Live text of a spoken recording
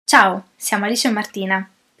Ciao, siamo Alice e Martina.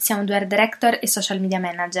 Siamo due art director e social media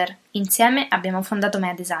manager. Insieme abbiamo fondato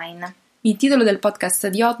Mea Design. Il titolo del podcast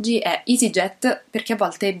di oggi è EasyJet perché a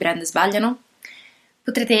volte i brand sbagliano.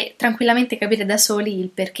 Potrete tranquillamente capire da soli il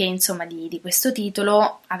perché, di questo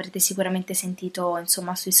titolo. Avrete sicuramente sentito,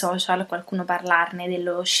 sui social qualcuno parlarne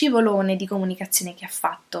dello scivolone di comunicazione che ha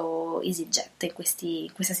fatto EasyJet in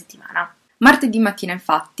questa settimana. Martedì mattina,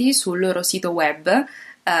 infatti, sul loro sito web,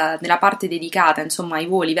 nella parte dedicata ai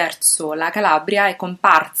voli verso la Calabria, è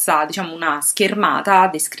comparsa una schermata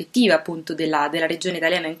descrittiva appunto della regione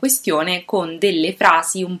italiana in questione, con delle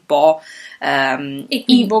frasi un po'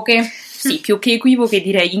 equivoche. Sì, più che equivoche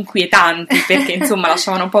direi inquietanti, perché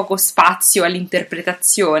lasciavano poco spazio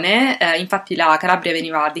all'interpretazione. Infatti la Calabria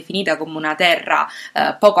veniva definita come una terra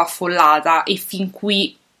poco affollata e fin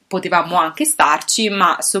qui potevamo anche starci,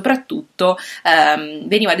 ma soprattutto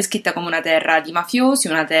veniva descritta come una terra di mafiosi,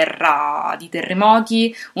 una terra di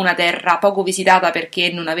terremoti, una terra poco visitata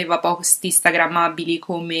perché non aveva posti instagrammabili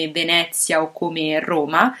come Venezia o come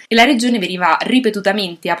Roma, e la regione veniva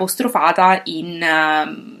ripetutamente apostrofata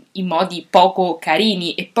in modi poco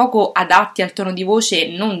carini e poco adatti al tono di voce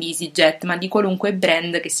non di EasyJet, ma di qualunque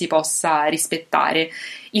brand che si possa rispettare.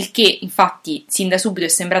 Il che, infatti, sin da subito è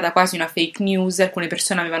sembrata quasi una fake news. Alcune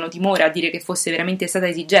persone avevano timore a dire che fosse veramente stata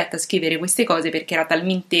EasyJet a scrivere queste cose, perché era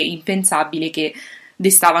talmente impensabile che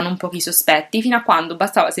destavano un po' i sospetti, fino a quando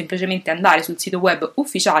bastava semplicemente andare sul sito web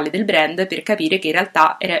ufficiale del brand per capire che in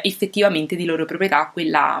realtà era effettivamente di loro proprietà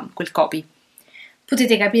quel copy.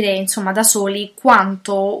 Potete capire, da soli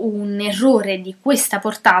quanto un errore di questa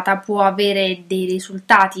portata può avere dei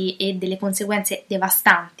risultati e delle conseguenze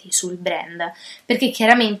devastanti sul brand, perché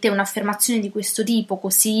chiaramente un'affermazione di questo tipo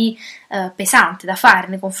così pesante da fare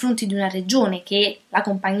nei confronti di una regione che la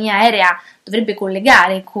compagnia aerea dovrebbe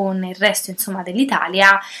collegare con il resto,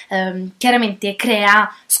 dell'Italia, chiaramente crea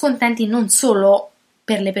scontenti non solo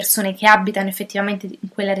per le persone che abitano effettivamente in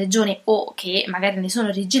quella regione o che magari ne sono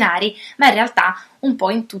originari, ma in realtà un po'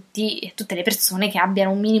 in tutte le persone che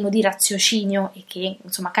abbiano un minimo di raziocinio e che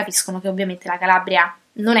capiscono che ovviamente la Calabria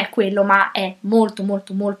non è quello, ma è molto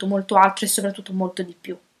molto molto molto altro e soprattutto molto di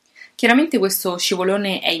più. Chiaramente questo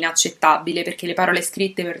scivolone è inaccettabile, perché le parole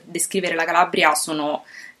scritte per descrivere la Calabria sono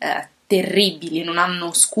terribili, non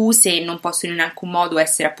hanno scuse e non possono in alcun modo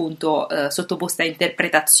essere appunto sottoposte a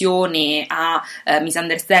interpretazione, a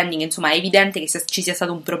misunderstanding. È evidente che ci sia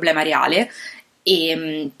stato un problema reale,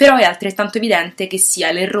 però è altrettanto evidente che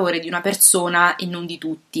sia l'errore di una persona e non di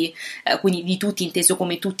tutti, quindi di tutti inteso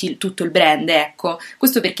come tutto il brand, ecco.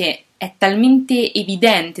 Questo perché è talmente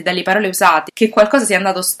evidente dalle parole usate che qualcosa sia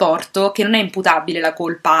andato storto che non è imputabile la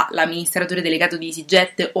colpa all'amministratore delegato di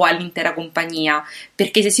EasyJet o all'intera compagnia,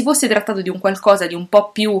 perché se si fosse trattato di un qualcosa di un po'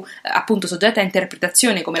 più appunto soggetto a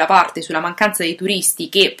interpretazione, come la parte sulla mancanza dei turisti,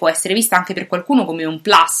 che può essere vista anche per qualcuno come un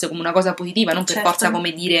plus, come una cosa positiva, non per forza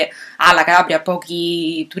come dire la Calabria ha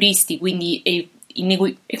pochi turisti, quindi e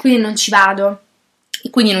quindi non ci vado. E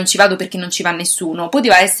quindi non ci vado perché non ci va nessuno.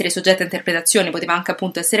 Poteva essere soggetta a interpretazione, poteva anche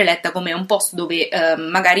appunto essere letta come un posto dove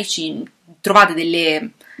magari ci trovate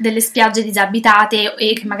delle spiagge disabitate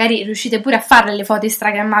e che magari riuscite pure a fare le foto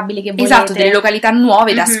instagrammabili che volete. Esatto, delle località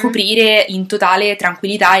nuove da scoprire in totale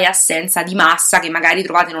tranquillità e assenza di massa che magari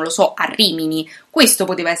trovate, non lo so, a Rimini. Questo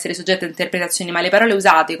poteva essere soggetto a interpretazioni, ma le parole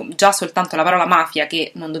usate, già soltanto la parola mafia,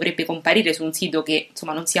 che non dovrebbe comparire su un sito che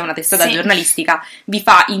non sia una testata giornalistica, vi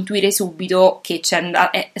fa intuire subito che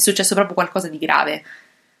è successo proprio qualcosa di grave.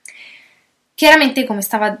 Chiaramente, come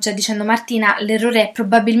stava già dicendo Martina, l'errore è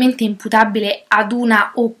probabilmente imputabile ad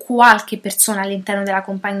una o qualche persona all'interno della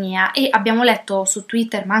compagnia, e abbiamo letto su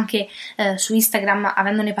Twitter, ma anche su Instagram,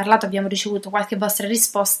 avendone parlato abbiamo ricevuto qualche vostra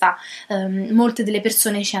risposta. Molte delle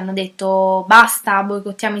persone ci hanno detto basta,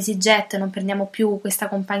 boicottiamo EasyJet, non prendiamo più questa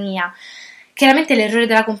compagnia. Chiaramente l'errore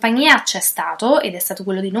della compagnia c'è stato, ed è stato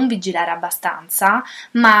quello di non vigilare abbastanza,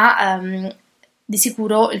 ma di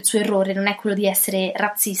sicuro il suo errore non è quello di essere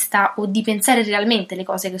razzista o di pensare realmente le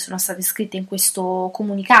cose che sono state scritte in questo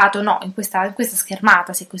comunicato, no, in questa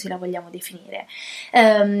schermata, se così la vogliamo definire.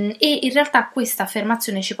 E in realtà questa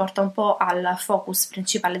affermazione ci porta un po' al focus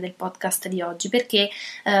principale del podcast di oggi, perché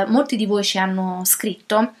molti di voi ci hanno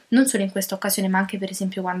scritto, non solo in questa occasione, ma anche per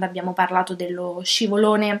esempio quando abbiamo parlato dello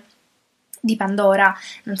scivolone di Pandora.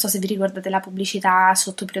 Non so se vi ricordate la pubblicità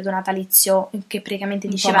sotto periodo natalizio che praticamente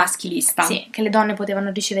diceva un po' maschilista, sì, che le donne potevano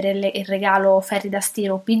ricevere il regalo ferri da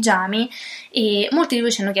stiro o pigiami, e molti di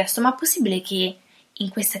voi ci hanno chiesto: ma è possibile che in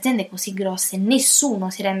queste aziende così grosse nessuno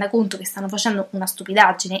si renda conto che stanno facendo una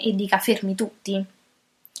stupidaggine e dica fermi tutti?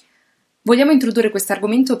 Vogliamo introdurre questo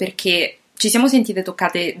argomento perché ci siamo sentite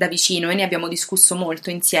toccate da vicino e ne abbiamo discusso molto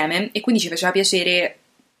insieme, e quindi ci faceva piacere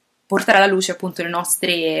portare alla luce appunto le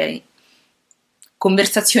nostre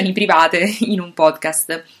conversazioni private in un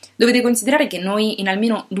podcast. Dovete considerare che noi in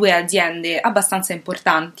almeno 2 aziende abbastanza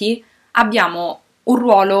importanti abbiamo un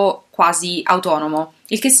ruolo quasi autonomo,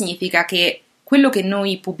 il che significa che quello che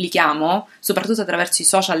noi pubblichiamo, soprattutto attraverso i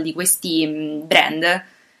social di questi brand,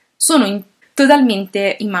 sono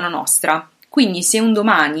totalmente in mano nostra. Quindi se un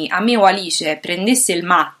domani a me o Alice prendesse il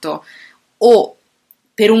matto o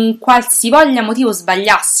per un qualsivoglia motivo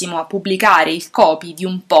sbagliassimo a pubblicare il copy di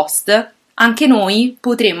un post, anche noi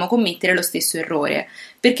potremmo commettere lo stesso errore,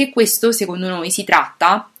 perché questo secondo noi si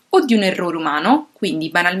tratta o di un errore umano, quindi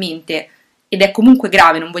banalmente, ed è comunque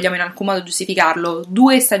grave, non vogliamo in alcun modo giustificarlo,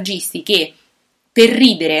 2 stagisti che per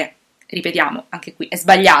ridere, ripetiamo, anche qui è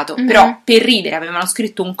sbagliato, però per ridere avevano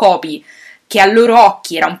scritto un copy che a loro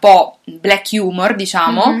occhi era un po' black humor,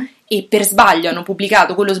 diciamo, e per sbaglio hanno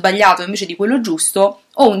pubblicato quello sbagliato invece di quello giusto,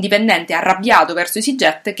 o un dipendente arrabbiato verso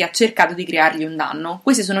EasyJet che ha cercato di creargli un danno.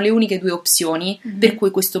 Queste sono le uniche 2 opzioni per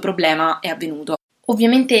cui questo problema è avvenuto.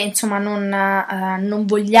 Ovviamente, insomma, non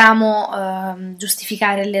vogliamo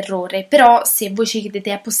giustificare l'errore, però se voi ci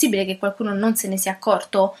chiedete è possibile che qualcuno non se ne sia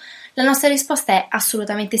accorto, la nostra risposta è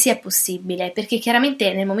assolutamente sì, è possibile, perché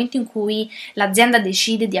chiaramente nel momento in cui l'azienda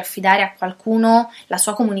decide di affidare a qualcuno la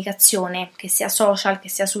sua comunicazione, che sia social, che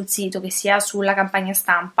sia sul sito, che sia sulla campagna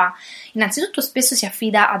stampa, innanzitutto spesso si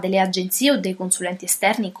affida a delle agenzie o dei consulenti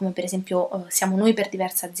esterni, come per esempio siamo noi per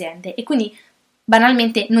diverse aziende, e quindi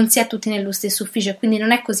banalmente non si è tutti nello stesso ufficio e quindi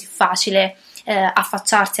non è così facile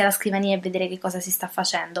affacciarsi alla scrivania e vedere che cosa si sta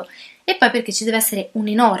facendo. E poi perché ci deve essere un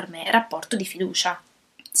enorme rapporto di fiducia.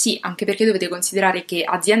 Sì, anche perché dovete considerare che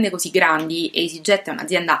aziende così grandi, e EasyJet è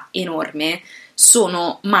un'azienda enorme,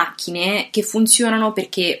 sono macchine che funzionano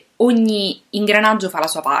perché ogni ingranaggio fa la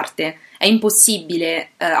sua parte. È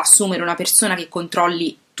impossibile assumere una persona che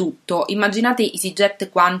controlli tutto. Immaginate EasyJet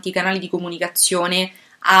quanti canali di comunicazione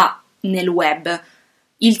ha nel web,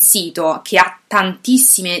 il sito che ha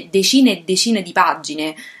tantissime decine e decine di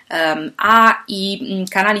pagine, ha i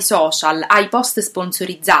canali social, ha i post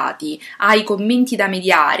sponsorizzati, ha i commenti da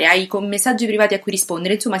mediare, ha i messaggi privati a cui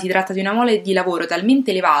rispondere. Insomma, si tratta di una mole di lavoro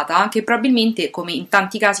talmente elevata che probabilmente, come in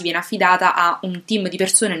tanti casi, viene affidata a un team di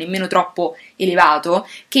persone nemmeno troppo elevato,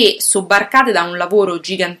 che sobbarcate da un lavoro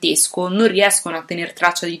gigantesco non riescono a tener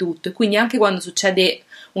traccia di tutto, e quindi anche quando succede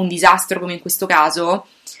un disastro come in questo caso,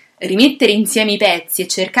 rimettere insieme i pezzi e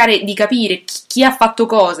cercare di capire chi ha fatto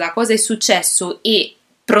cosa è successo e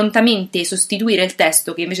prontamente sostituire il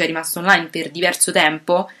testo che invece è rimasto online per diverso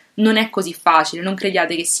tempo non è così facile. Non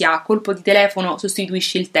crediate che sia colpo di telefono,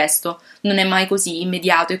 sostituisci il testo, non è mai così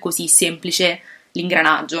immediato e così semplice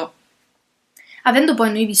l'ingranaggio. Avendo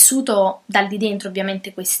poi noi vissuto dal di dentro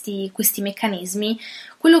ovviamente questi meccanismi,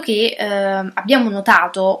 quello che abbiamo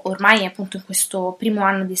notato ormai appunto in questo primo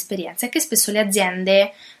anno di esperienza è che spesso le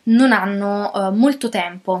aziende non hanno molto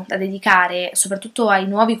tempo da dedicare soprattutto ai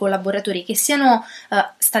nuovi collaboratori, che siano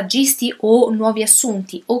stagisti o nuovi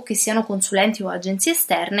assunti o che siano consulenti o agenzie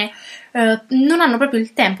esterne, non hanno proprio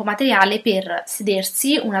il tempo materiale per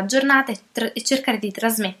sedersi una giornata e cercare di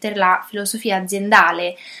trasmettere la filosofia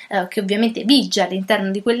aziendale che ovviamente vige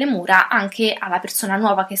all'interno di quelle mura anche alla persona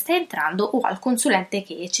nuova che sta entrando o al consulente che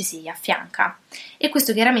ci si affianca. E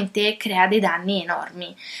questo chiaramente crea dei danni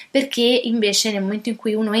enormi, perché invece nel momento in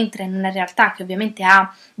cui uno entra in una realtà che ovviamente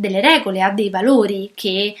ha delle regole, ha dei valori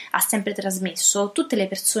che ha sempre trasmesso, tutte le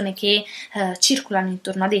persone che circolano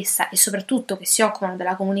intorno ad essa e soprattutto che si occupano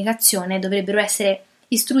della comunicazione dovrebbero essere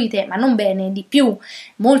istruite, ma non bene, di più,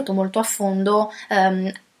 molto molto a fondo,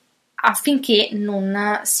 affinché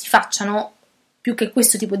non si facciano più che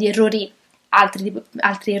questo tipo di errori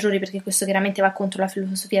altri errori, perché questo chiaramente va contro la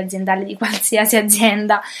filosofia aziendale di qualsiasi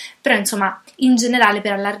azienda, però insomma in generale,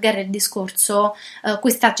 per allargare il discorso,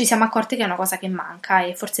 questa ci siamo accorti che è una cosa che manca,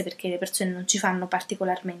 e forse perché le persone non ci fanno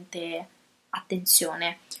particolarmente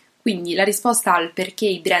attenzione. Quindi la risposta al perché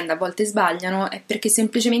i brand a volte sbagliano è perché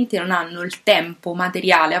semplicemente non hanno il tempo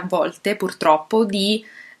materiale, a volte purtroppo, di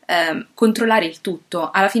controllare il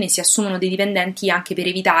tutto. Alla fine si assumono dei dipendenti anche per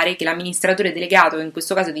evitare che l'amministratore delegato, in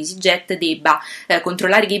questo caso di EasyJet, debba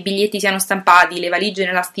controllare che i biglietti siano stampati, le valigie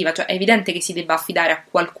nella stiva. Cioè è evidente che si debba affidare a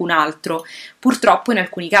qualcun altro. Purtroppo in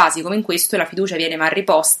alcuni casi come in questo la fiducia viene mal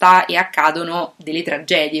riposta e accadono delle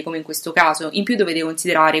tragedie come in questo caso. In più dovete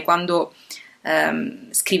considerare, quando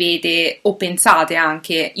scrivete o pensate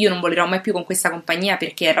anche io non volerò mai più con questa compagnia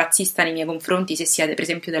perché è razzista nei miei confronti, se siete per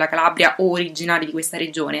esempio della Calabria o originari di questa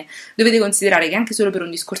regione, dovete considerare che anche solo per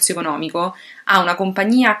un discorso economico ha una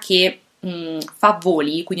compagnia che fa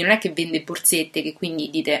voli, quindi non è che vende borsette, che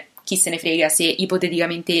quindi dite chi se ne frega se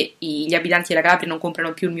ipoteticamente gli abitanti della Calabria non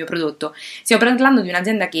comprano più il mio prodotto. Stiamo parlando di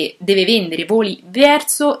un'azienda che deve vendere voli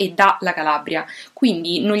verso e dalla Calabria,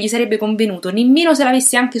 quindi non gli sarebbe convenuto nemmeno se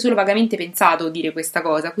l'avesse anche solo vagamente pensato dire questa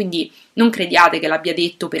cosa, quindi non crediate che l'abbia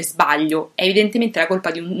detto per sbaglio, è evidentemente la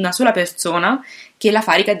colpa di una sola persona che la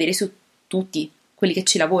fa ricadere su tutti quelli che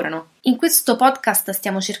ci lavorano. In questo podcast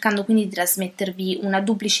stiamo cercando quindi di trasmettervi una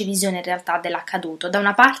duplice visione in realtà dell'accaduto. Da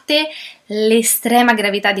una parte l'estrema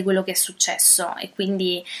gravità di quello che è successo e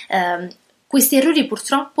quindi questi errori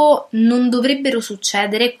purtroppo non dovrebbero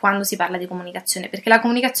succedere quando si parla di comunicazione, perché la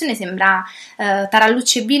comunicazione sembra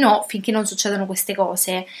tarallucci e vino finché non succedono queste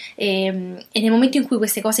cose e nel momento in cui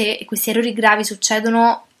queste cose, questi errori gravi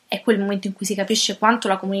succedono, è quel momento in cui si capisce quanto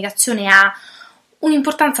la comunicazione ha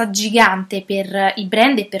un'importanza gigante per i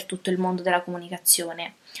brand e per tutto il mondo della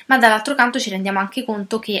comunicazione, ma dall'altro canto ci rendiamo anche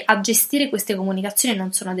conto che a gestire queste comunicazioni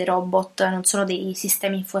non sono dei robot, non sono dei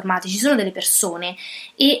sistemi informatici, sono delle persone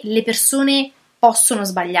e le persone possono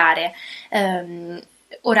sbagliare.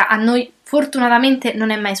 Ora, a noi fortunatamente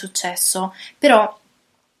non è mai successo, però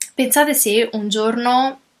pensate se un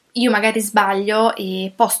giorno io magari sbaglio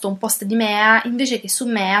e posto un post di Mea invece che su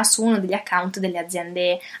Mea, su uno degli account delle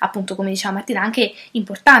aziende, appunto come diceva Martina, anche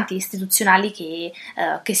importanti, istituzionali che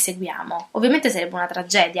seguiamo. Ovviamente sarebbe una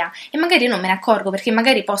tragedia e magari io non me ne accorgo perché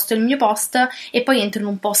magari posto il mio post e poi entro in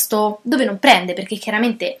un posto dove non prende, perché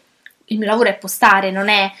chiaramente il mio lavoro è postare, non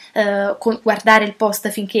è guardare il post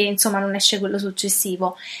finché insomma non esce quello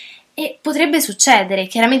successivo. E potrebbe succedere,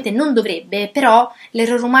 chiaramente non dovrebbe, però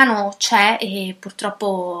l'errore umano c'è e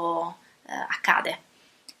purtroppo accade.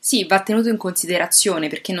 Sì, va tenuto in considerazione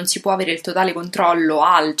perché non si può avere il totale controllo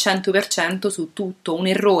al 100% su tutto. Un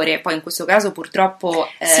errore, poi in questo caso purtroppo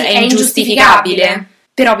sì, è ingiustificabile.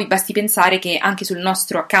 Però vi basti pensare che anche sul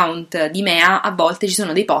nostro account di Mea a volte ci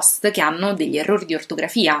sono dei post che hanno degli errori di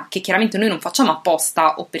ortografia, che chiaramente noi non facciamo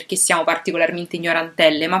apposta o perché siamo particolarmente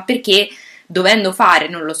ignorantelle, ma perché dovendo fare,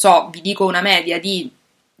 non lo so, vi dico una media di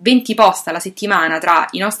 20 post alla settimana tra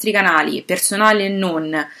i nostri canali, personali e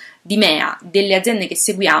non, di Mea, delle aziende che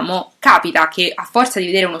seguiamo, capita che a forza di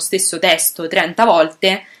vedere uno stesso testo 30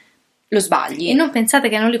 volte lo sbagli. E non pensate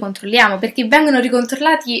che non li controlliamo, perché vengono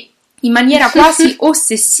ricontrollati in maniera quasi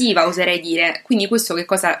ossessiva, oserei dire. Quindi questo che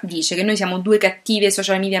cosa dice? Che noi siamo due cattive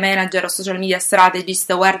social media manager o social media strategist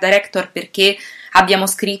o art director perché abbiamo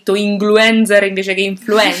scritto influencer invece che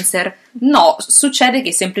influencer? No, succede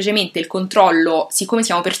che semplicemente il controllo, siccome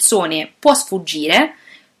siamo persone, può sfuggire.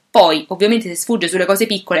 Poi, ovviamente, se sfugge sulle cose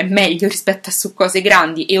piccole è meglio rispetto a su cose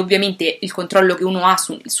grandi e ovviamente il controllo che uno ha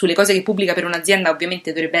sulle cose che pubblica per un'azienda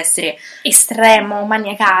ovviamente dovrebbe essere estremo,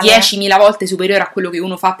 maniacale, 10.000 volte superiore a quello che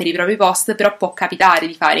uno fa per i propri post, però può capitare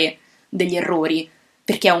di fare degli errori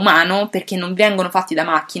perché è umano, perché non vengono fatti da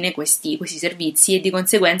macchine questi servizi e di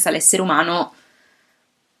conseguenza l'essere umano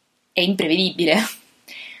è imprevedibile.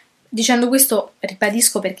 Dicendo questo,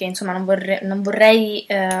 ribadisco perché insomma non vorrei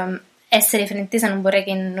essere fraintesa, non vorrei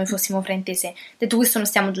che noi fossimo fraintese. Detto questo, non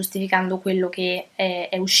stiamo giustificando quello che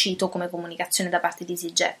è uscito come comunicazione da parte di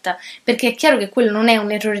EasyJet, perché è chiaro che quello non è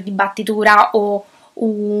un errore di battitura o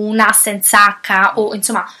un A senza H o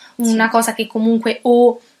insomma una cosa che comunque,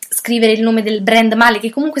 o scrivere il nome del brand male, che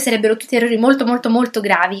comunque sarebbero tutti errori molto molto molto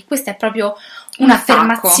gravi. Questa è proprio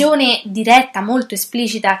un'affermazione diretta, molto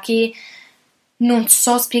esplicita, che non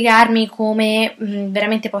so spiegarmi come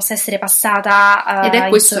veramente possa essere passata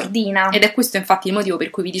in sordina. Ed è questo infatti il motivo per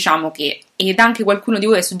cui vi diciamo che, ed anche qualcuno di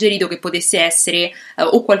voi ha suggerito che potesse essere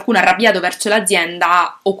o qualcuno arrabbiato verso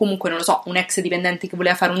l'azienda o comunque, non lo so, un ex dipendente che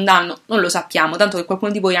voleva fare un danno, non lo sappiamo, tanto che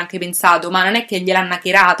qualcuno di voi ha anche pensato, ma non è che gliel'hanno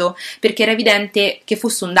hackerato, perché era evidente che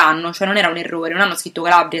fosse un danno, cioè non era un errore, non hanno scritto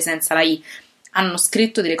Calabria senza la I, hanno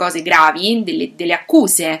scritto delle cose gravi, delle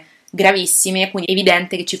accuse gravissime, quindi è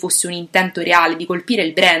evidente che ci fosse un intento reale di colpire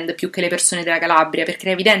il brand più che le persone della Calabria, perché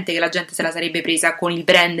è evidente che la gente se la sarebbe presa con il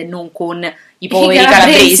brand e non con i poveri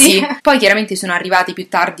calabresi. Poi chiaramente sono arrivate più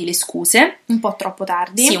tardi le scuse, un po' troppo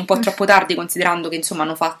tardi. Sì, un po' troppo tardi, considerando che insomma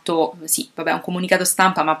hanno fatto, sì, vabbè, un comunicato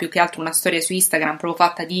stampa, ma più che altro una storia su Instagram proprio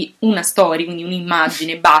fatta di una story, quindi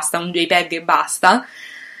un'immagine e basta, un JPEG e basta.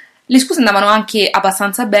 Le scuse andavano anche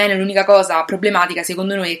abbastanza bene, l'unica cosa problematica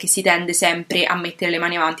secondo noi è che si tende sempre a mettere le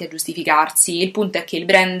mani avanti, a giustificarsi. Il punto è che il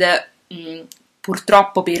brand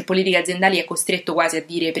purtroppo per politiche aziendali è costretto quasi a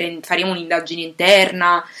dire faremo un'indagine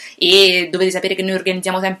interna e dovete sapere che noi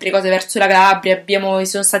organizziamo sempre cose verso la Calabria,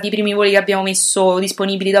 sono stati i primi voli che abbiamo messo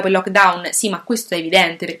disponibili dopo il lockdown. Sì, ma questo è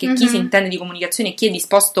evidente perché chi si intende di comunicazione e chi è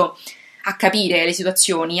disposto a capire le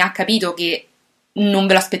situazioni ha capito che non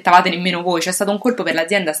ve lo aspettavate nemmeno voi, c'è stato un colpo per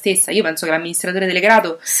l'azienda stessa. Io penso che l'amministratore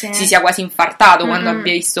delegato si sia quasi infartato quando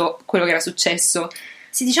abbia visto quello che era successo.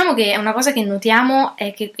 Sì, diciamo che una cosa che notiamo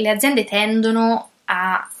è che le aziende tendono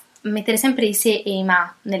a mettere sempre i se e i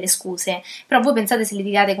ma nelle scuse, però voi pensate se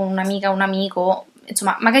litigate con un'amica o un amico,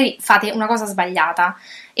 insomma, magari fate una cosa sbagliata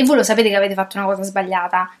e voi lo sapete che avete fatto una cosa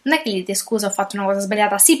sbagliata, non è che gli dite scusa ho fatto una cosa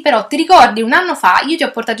sbagliata, sì però ti ricordi un anno fa io ti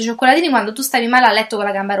ho portato i cioccolatini quando tu stavi male a letto con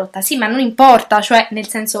la gamba rotta, sì ma non importa, cioè nel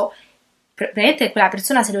senso probabilmente quella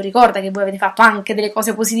persona se lo ricorda che voi avete fatto anche delle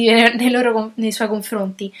cose positive nei suoi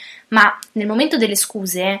confronti, ma nel momento delle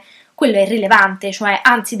scuse quello è irrilevante, cioè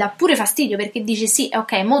anzi dà pure fastidio perché dice sì,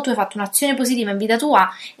 ok, mo tu hai fatto un'azione positiva in vita tua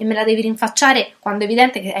e me la devi rinfacciare quando è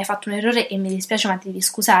evidente che hai fatto un errore e mi dispiace ma ti devi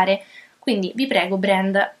scusare. Quindi vi prego,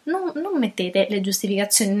 brand, non mettete le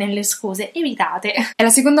giustificazioni nelle scuse, evitate. È la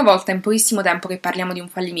seconda volta in pochissimo tempo che parliamo di un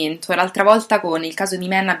fallimento. L'altra volta con il caso di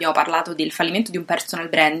Men abbiamo parlato del fallimento di un personal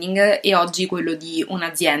branding e oggi quello di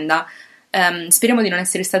un'azienda. Speriamo di non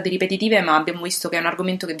essere state ripetitive, ma abbiamo visto che è un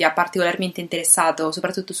argomento che vi ha particolarmente interessato,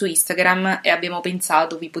 soprattutto su Instagram, e abbiamo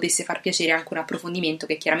pensato vi potesse far piacere anche un approfondimento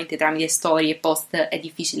che chiaramente tramite storie e post è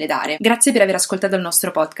difficile dare. Grazie per aver ascoltato il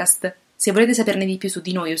nostro podcast. Se volete saperne di più su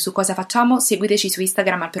di noi o su cosa facciamo, seguiteci su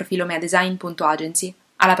Instagram al profilo meadesign.agency.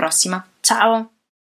 Alla prossima! Ciao!